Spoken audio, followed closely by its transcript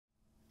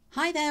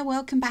Hi there,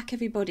 welcome back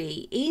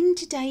everybody. In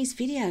today's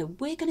video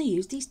we're going to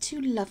use these two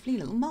lovely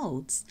little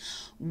moulds.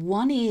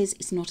 One is,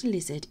 it's not a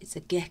lizard, it's a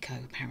gecko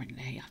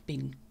apparently. I've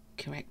been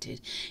corrected.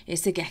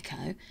 It's a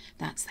gecko.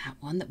 That's that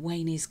one that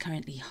Wayne is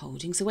currently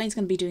holding. So Wayne's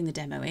going to be doing the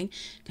demoing.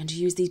 Going to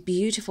use these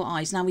beautiful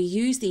eyes. Now we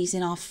use these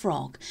in our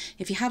frog.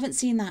 If you haven't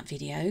seen that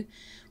video,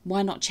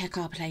 why not check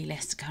our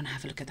playlist? Go and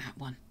have a look at that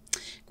one.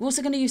 We're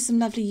also going to use some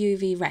lovely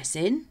UV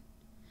resin.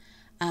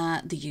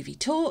 The UV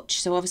torch,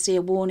 so obviously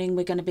a warning,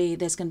 there's going to be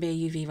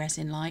a UV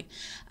resin light.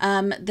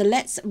 The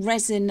Let's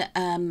Resin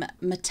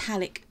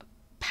metallic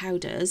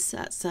powders,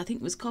 that's I think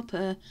it was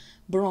copper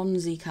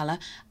bronzy colour,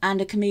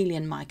 and a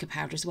chameleon mica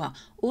powder as well.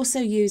 Also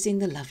using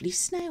the lovely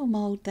snail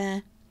mould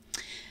there.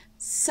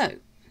 So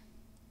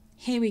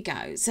here we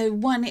go. So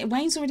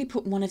Wayne's already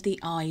put one of the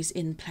eyes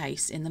in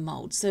place in the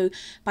mould. So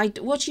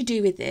what you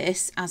do with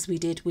this, as we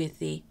did with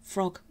the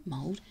frog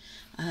mould,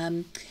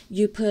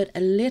 you put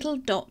a little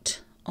dot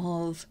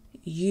of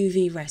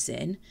UV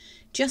resin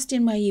just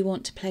in where you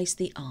want to place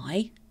the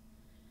eye.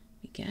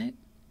 There we go.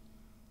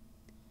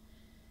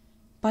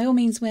 By all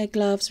means wear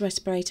gloves,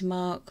 respirator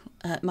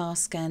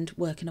mask and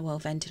work in a well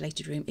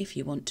ventilated room if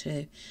you want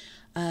to.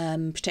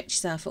 Protect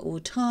yourself at all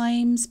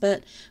times,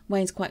 but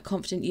Wayne's quite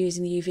confident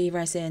using the UV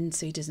resin,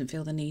 so he doesn't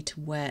feel the need to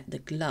wear the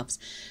gloves.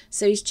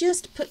 So he's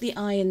just put the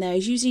eye in there.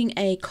 He's using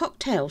a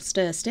cocktail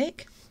stir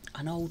stick,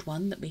 an old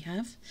one that we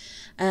have,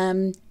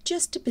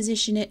 just to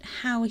position it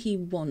how he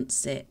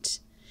wants it.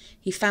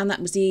 He found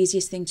that was the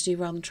easiest thing to do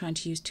rather than trying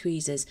to use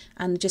tweezers,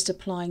 and just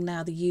applying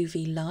now the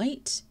UV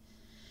light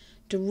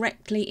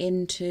directly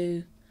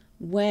into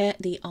where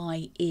the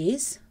eye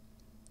is.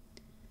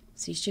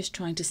 So he's just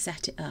trying to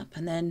set it up,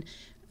 and then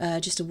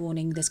just a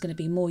warning, there's going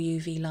to be more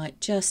UV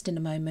light just in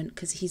a moment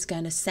because he's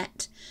going to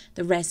set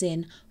the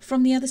resin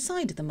from the other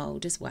side of the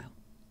mould as well.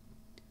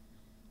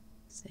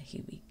 So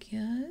here we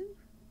go.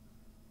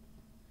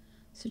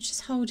 So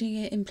just holding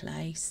it in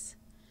place,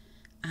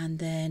 and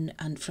then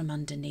from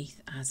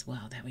underneath as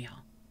well. There we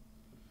are.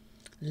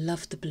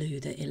 Love the blue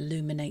that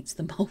illuminates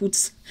the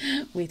moulds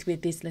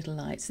with this little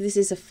light. So this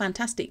is a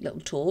fantastic little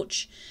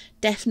torch.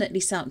 Definitely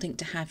something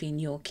to have in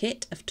your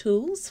kit of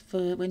tools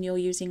for when you're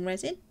using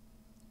resin.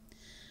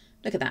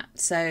 Look at that.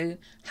 So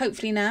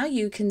hopefully now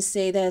you can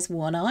see there's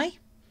one eye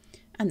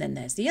and then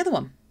there's the other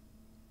one.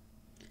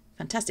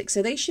 Fantastic.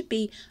 So they should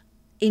be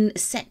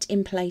set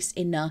in place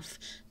enough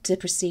to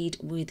proceed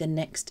with the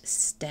next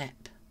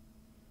step.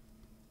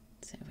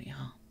 So there we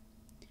are.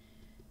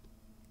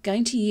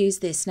 Going to use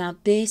this. Now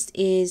this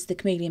is the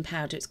chameleon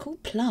powder. It's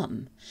called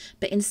plum,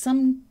 but in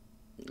some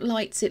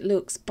lights it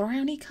looks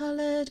browny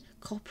coloured,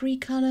 coppery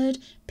coloured,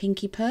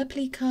 pinky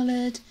purpley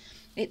coloured.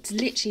 It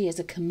literally is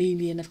a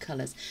chameleon of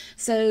colours.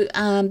 So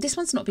this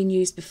one's not been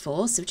used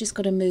before, so we've just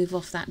got to move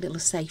off that little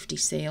safety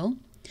seal.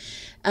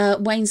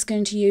 Wayne's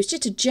going to use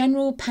just a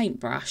general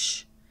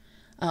paintbrush,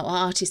 or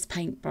artist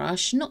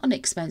paintbrush, not an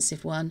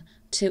expensive one,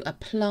 to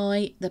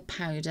apply the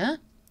powder.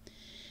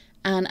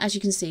 And as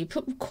you can see,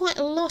 put quite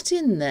a lot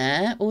in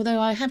there, although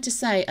I have to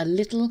say a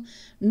little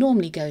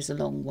normally goes a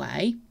long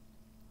way.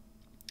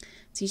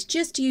 So he's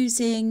just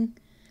using,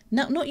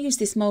 not used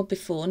this mould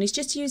before, and he's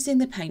just using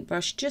the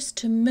paintbrush just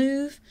to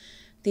move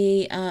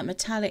the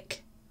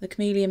the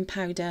chameleon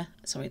powder,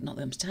 sorry, not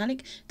the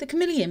metallic, the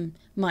chameleon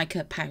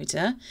mica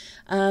powder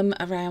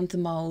around the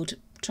mould,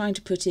 trying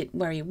to put it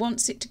where he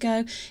wants it to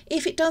go.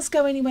 If it does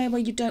go anywhere where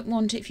you don't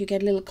want it, if you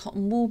get a little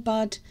cotton wool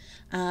bud,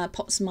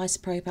 pop some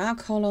isopropyl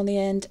alcohol on the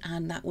end,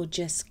 and that will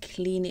just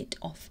clean it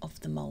off of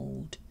the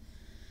mould.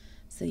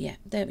 So yeah,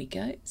 there we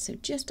go. So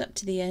just up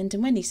to the end,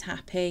 and when he's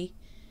happy,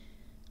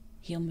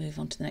 he'll move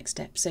on to the next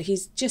step. So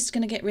he's just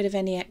going to get rid of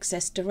any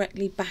excess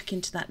directly back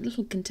into that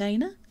little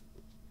container.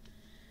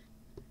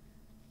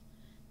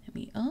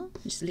 We are,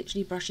 just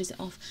literally brushes it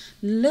off.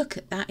 Look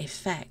at that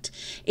effect.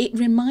 It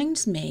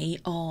reminds me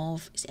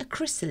of, is it a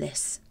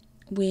chrysalis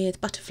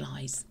with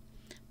butterflies?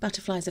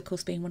 Butterflies, of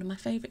course, being one of my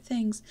favourite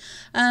things.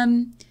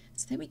 So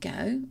there we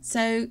go.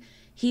 So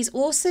he's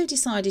also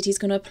decided he's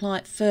going to apply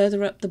it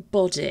further up the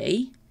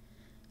body.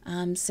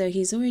 So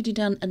he's already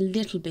done a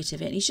little bit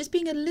of it. He's just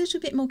being a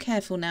little bit more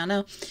careful now.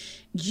 Now,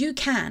 you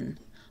can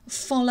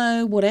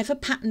follow whatever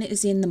pattern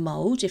is in the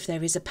mould, if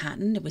there is a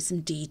pattern with some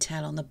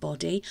detail on the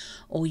body,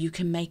 or you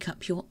can make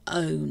up your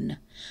own.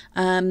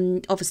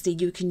 Obviously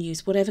you can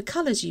use whatever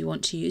colours you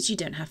want to use. You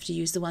don't have to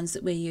use the ones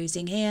that we're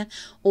using here,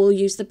 or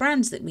use the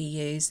brands that we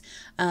use.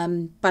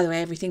 By the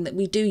way, everything that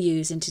we do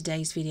use in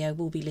today's video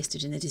will be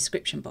listed in the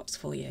description box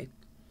for you.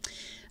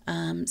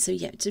 So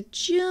yeah, so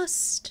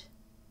just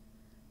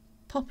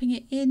popping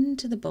it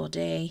into the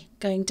body,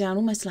 going down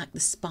almost like the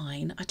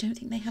spine. I don't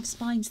think they have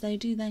spines though,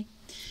 do they?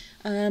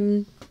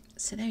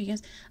 So there he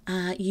goes.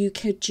 You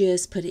could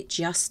just put it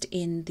just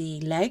in the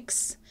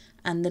legs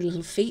and the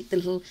little feet, the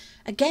little,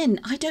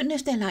 again, I don't know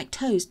if they're like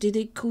toes. Do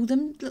they call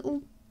them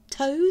little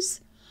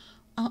toes?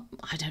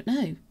 I don't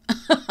know.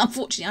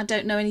 Unfortunately, I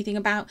don't know anything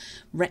about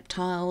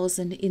reptiles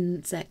and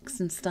insects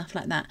and stuff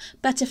like that.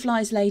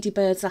 Butterflies,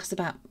 ladybirds,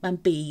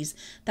 and bees.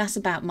 That's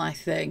about my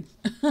thing.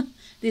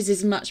 This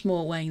is much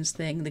more Wayne's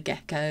thing. The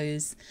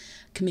geckos,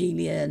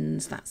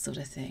 chameleons, that sort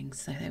of thing.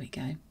 So there we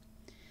go.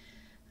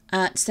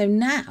 So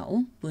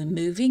now we're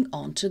moving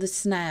on to the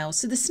snail.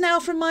 So the snail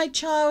from my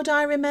child,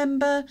 I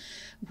remember,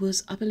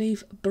 was, I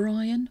believe,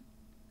 Brian.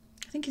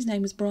 I think his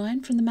name was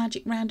Brian from the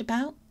Magic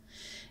Roundabout.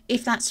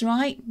 If that's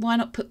right, why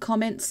not put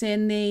comments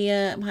in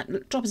the...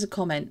 drop us a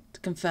comment to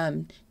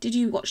confirm. Did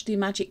you watch the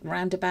Magic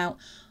Roundabout?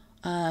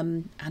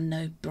 And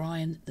no,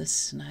 Brian the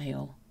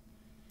Snail.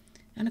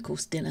 And of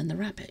course, Dylan the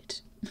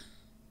Rabbit.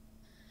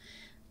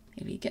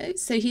 Here we go.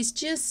 So he's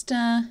just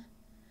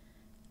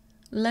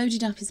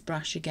loaded up his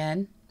brush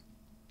again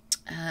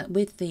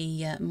with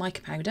the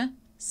mica powder.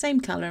 Same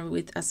colour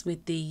as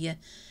with the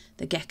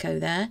gecko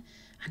there.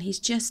 And he's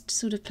just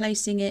sort of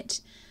placing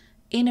it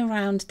in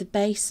around the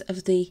base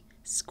of the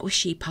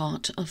squishy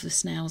part of the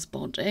snail's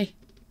body.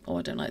 Oh,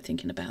 I don't like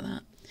thinking about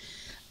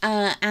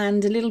that.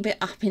 And a little bit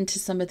up into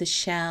some of the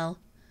shell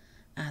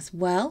as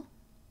well.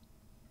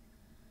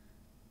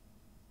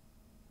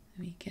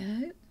 There we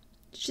go.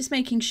 Just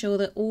making sure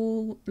that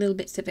all little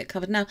bits of it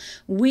covered. Now,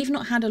 we've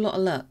not had a lot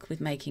of luck with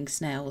making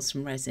snails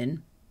from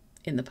resin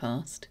in the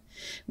past.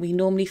 We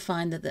normally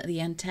find that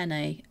the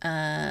antennae,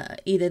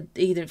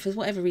 either for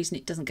whatever reason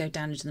it doesn't go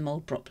down into the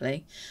mould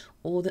properly,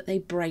 or that they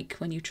break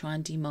when you try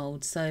and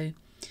demould. So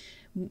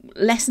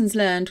lessons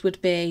learned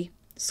would be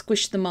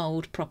squish the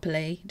mould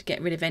properly to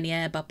get rid of any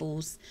air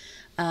bubbles.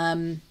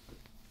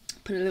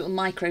 Put a little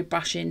micro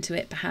brush into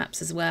it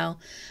perhaps as well,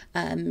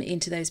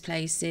 into those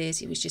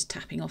places. It was just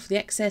tapping off the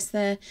excess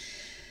there.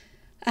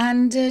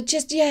 And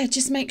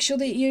just make sure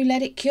that you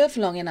let it cure for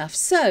long enough.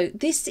 So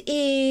this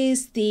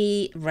is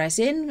the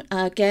resin.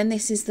 Again,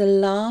 this is the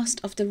last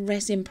of the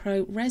Resin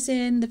Pro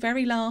resin, the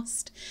very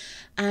last.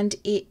 And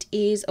it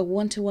is a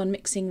 1-to-1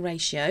 mixing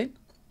ratio.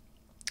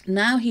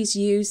 Now he's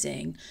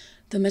using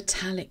the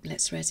metallic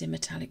Let's Resin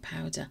metallic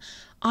powder.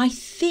 I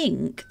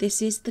think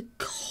this is the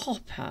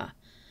copper,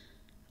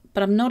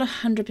 but I'm not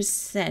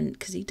 100%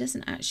 because he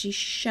doesn't actually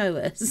show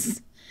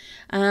us.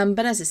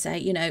 But as I say,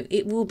 you know,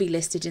 it will be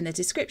listed in the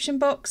description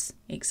box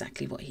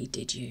exactly what he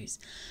did use.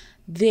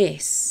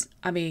 This,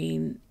 I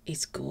mean,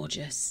 it's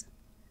gorgeous.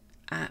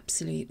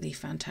 Absolutely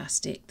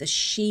fantastic. The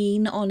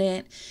sheen on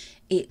it,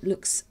 it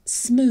looks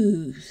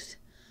smooth,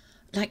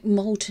 like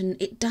molten.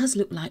 It does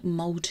look like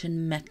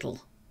molten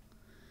metal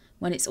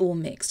when it's all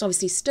mixed.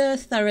 Obviously stir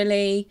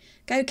thoroughly.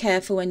 Go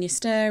careful when you're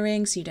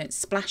stirring so you don't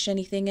splash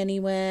anything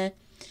anywhere.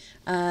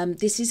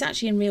 This is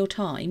actually in real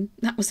time.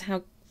 That was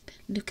how,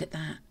 look at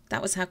that.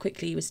 That was how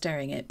quickly you were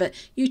stirring it. But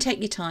you take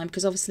your time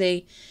because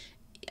obviously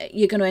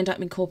you're going to end up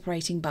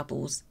incorporating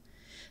bubbles.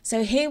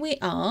 So here we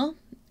are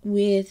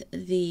with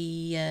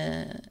the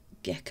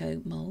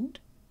gecko mould.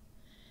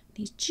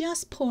 He's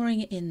just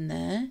pouring it in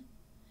there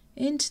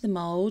into the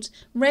mould.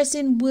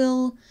 Resin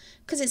will,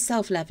 because it's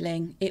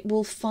self-leveling, it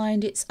will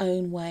find its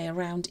own way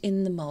around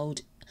in the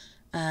mould.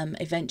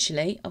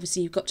 Eventually,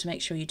 obviously you've got to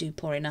make sure you do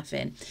pour enough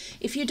in.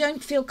 If you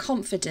don't feel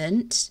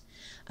confident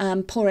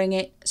pouring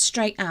it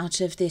straight out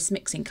of this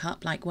mixing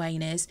cup like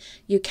Wayne is,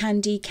 you can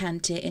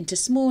decant it into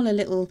smaller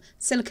little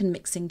silicone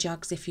mixing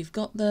jugs if you've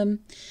got them,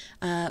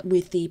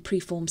 with the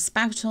preformed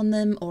spout on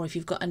them, or if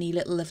you've got any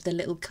of the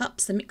little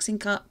cups, the mixing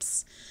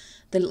cups,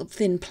 the little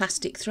thin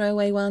plastic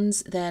throwaway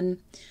ones, then,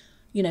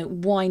 you know,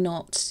 why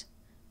not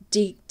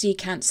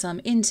decant some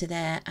into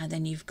there, and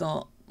then you've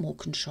got more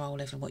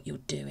control over what you're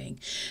doing.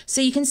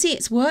 So you can see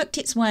it's worked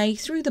its way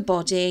through the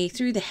body,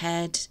 through the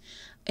head,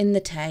 in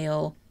the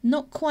tail,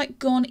 not quite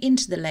gone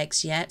into the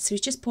legs yet, so he's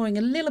just pouring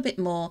a little bit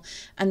more,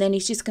 and then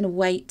he's just going to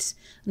wait.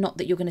 Not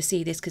that you're going to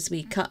see this because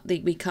we cut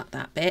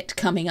that bit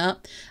coming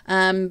up,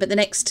 but the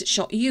next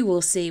shot you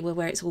will see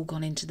where it's all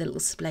gone into the little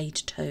splayed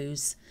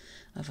toes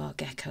of our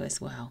gecko as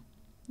well.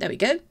 There we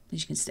go,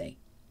 as you can see.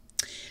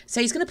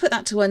 So he's going to put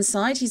that to one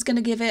side. He's going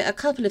to give it a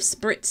couple of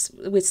spritz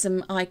with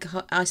some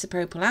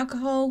isopropyl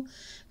alcohol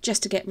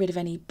just to get rid of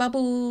any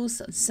bubbles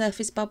and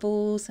surface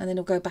bubbles, and then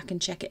he'll go back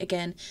and check it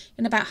again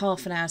in about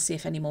half an hour, see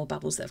if any more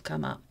bubbles that have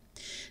come up.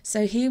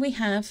 So here we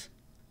have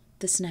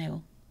the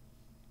snail,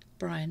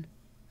 Brian.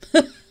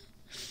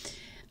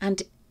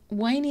 And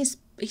Wayne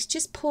he's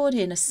just poured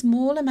in a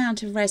small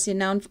amount of resin.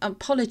 Now,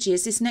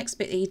 apologies, this next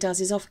bit that he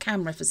does is off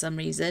camera for some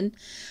reason.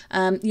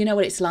 You know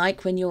what it's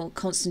like when you're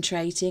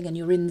concentrating and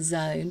you're in the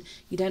zone.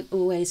 You don't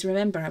always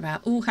remember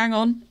about, oh, hang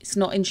on, it's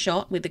not in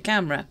shot with the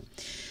camera.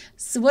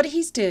 So what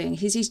he's doing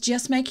is he's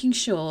just making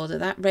sure that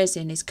that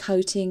resin is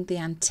coating the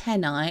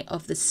antennae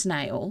of the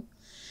snail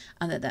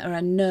and that there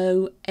are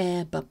no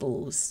air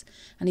bubbles.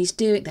 And he's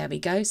doing, there we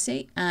go,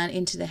 see, and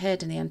into the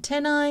head and the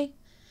antennae.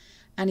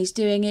 And he's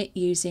doing it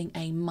using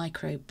a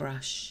micro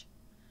brush.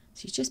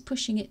 So he's just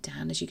pushing it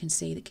down, as you can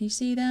see. Can you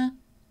see there?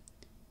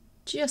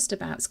 Just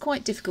about. It's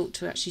quite difficult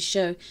to actually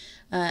show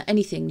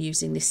anything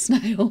using this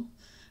snail.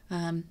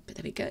 But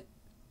there we go.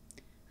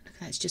 Look at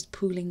that, it's just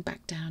pooling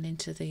back down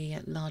into the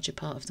larger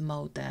part of the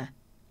mould there.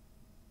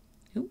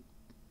 Ooh.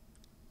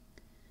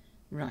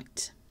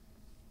 Right.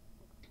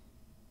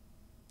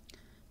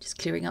 Just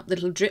clearing up the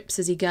little drips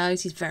as he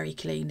goes. He's very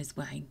clean, is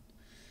Wayne.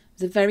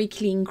 He's a very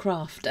clean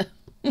crafter.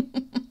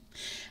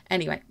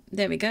 Anyway,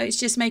 there we go. It's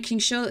just making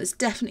sure there's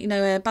definitely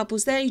no air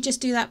bubbles there. You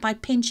just do that by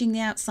pinching the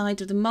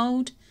outside of the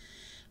mould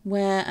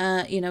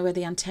where, you know, where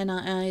the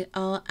antennae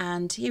are.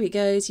 And here he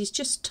goes. He's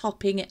just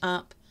topping it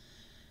up.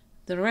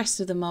 The rest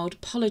of the mould.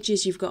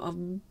 Apologies, you've got a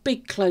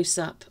big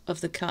close-up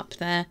of the cup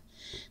there.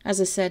 As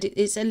I said,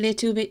 it's a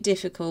little bit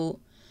difficult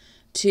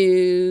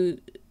to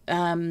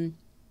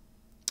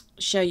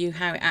show you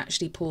how it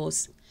actually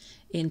pours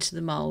into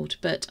the mould,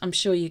 but I'm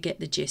sure you get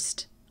the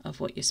gist of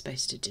what you're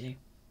supposed to do.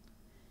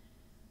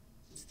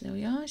 So there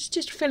we are. It's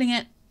just filling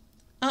it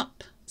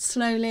up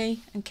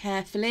slowly and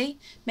carefully,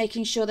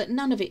 making sure that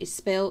none of it is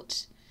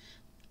spilt,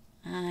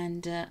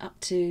 and up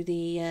to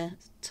the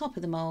top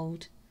of the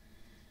mould.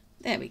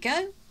 There we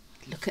go.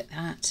 Look at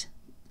that.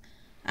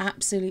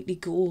 Absolutely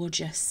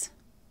gorgeous.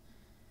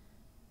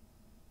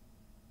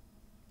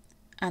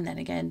 And then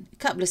again, a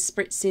couple of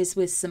spritzes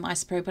with some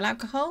isopropyl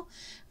alcohol,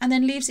 and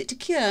then leaves it to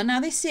cure. Now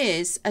this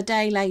is a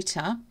day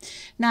later.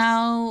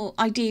 Now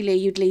ideally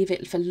you'd leave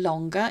it for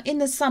longer. In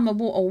the summer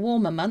or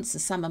warmer months, the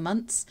summer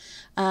months,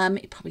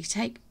 it probably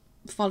take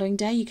the following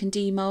day. You can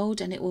demold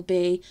and it will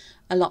be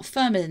a lot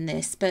firmer than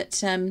this.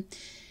 But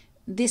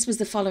this was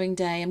the following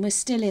day, and we're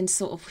still in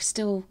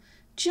still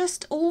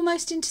just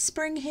almost into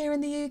spring here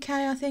in the UK,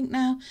 I think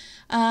now.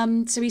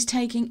 So he's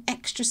taking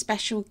extra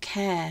special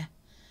care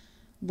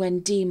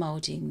when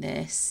demoulding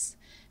this,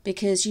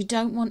 because you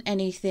don't want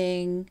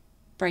anything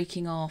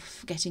breaking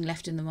off, getting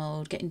left in the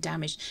mould, getting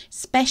damaged,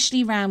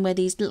 especially around where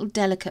these little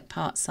delicate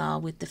parts are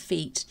with the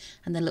feet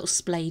and the little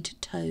splayed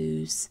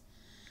toes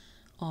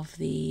of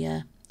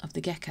the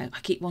gecko. I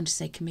keep wanting to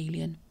say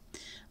chameleon,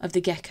 of the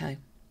gecko.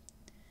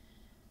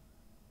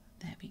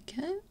 There we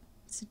go.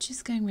 So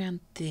just going around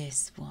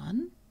this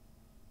one.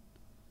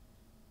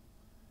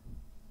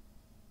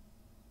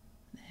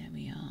 There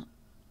we are.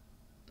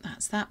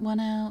 That's that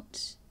one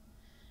out,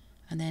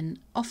 and then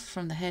off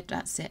from the head.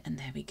 That's it, and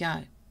there we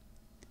go.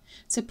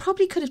 So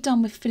probably could have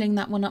done with filling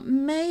that one up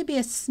maybe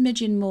a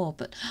smidgen more,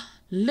 but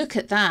look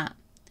at that.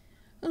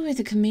 Oh,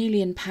 the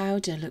chameleon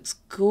powder looks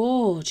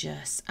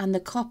gorgeous, and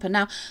the copper.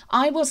 Now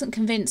I wasn't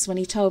convinced when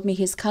he told me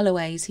his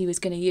colorways he was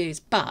going to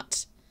use,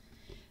 but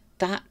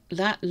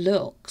that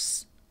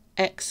looks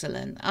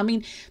excellent. I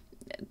mean,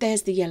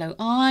 there's the yellow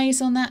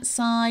eyes on that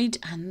side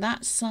and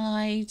that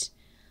side.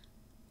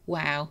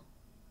 Wow.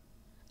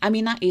 I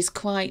mean, that is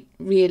quite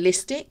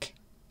realistic.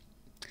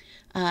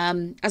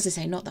 As I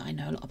say, not that I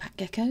know a lot about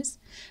geckos,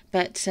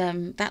 but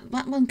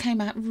that one came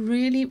out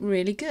really,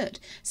 really good.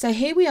 So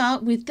here we are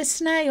with the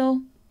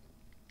snail.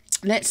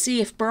 Let's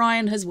see if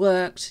Brian has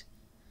worked.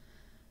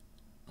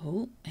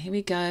 Oh, here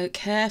we go.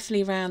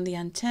 Carefully round the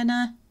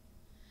antenna,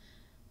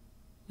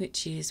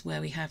 which is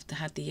where we have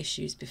had the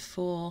issues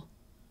before.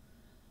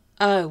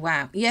 Oh,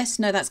 wow. Yes,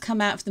 no, that's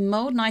come out of the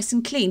mould nice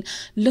and clean.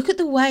 Look at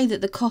the way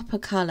that the copper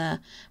colour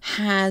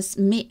has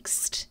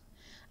mixed,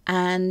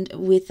 and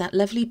with that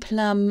lovely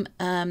plum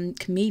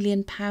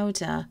chameleon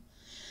powder.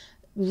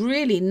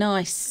 Really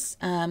nice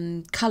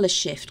colour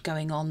shift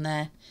going on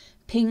there.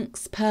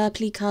 Pinks,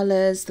 purpley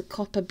colours, the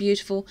copper,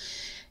 beautiful.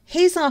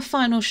 Here's our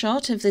final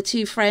shot of the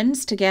two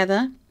friends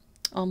together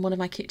on one of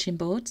my kitchen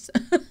boards.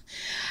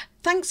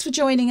 Thanks for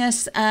joining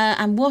us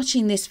and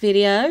watching this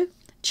video.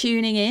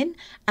 Tuning in,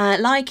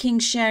 liking,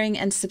 sharing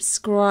and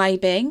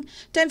subscribing.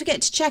 Don't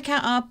forget to check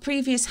out our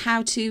previous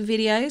how-to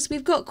videos.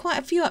 We've got quite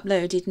a few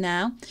uploaded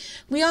now.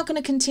 We are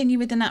going to continue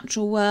with the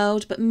natural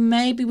world, but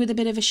maybe with a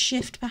bit of a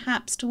shift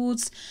perhaps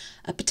towards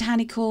a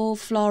botanical,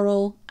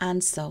 floral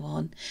and so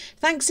on.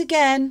 Thanks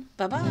again.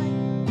 Bye-bye.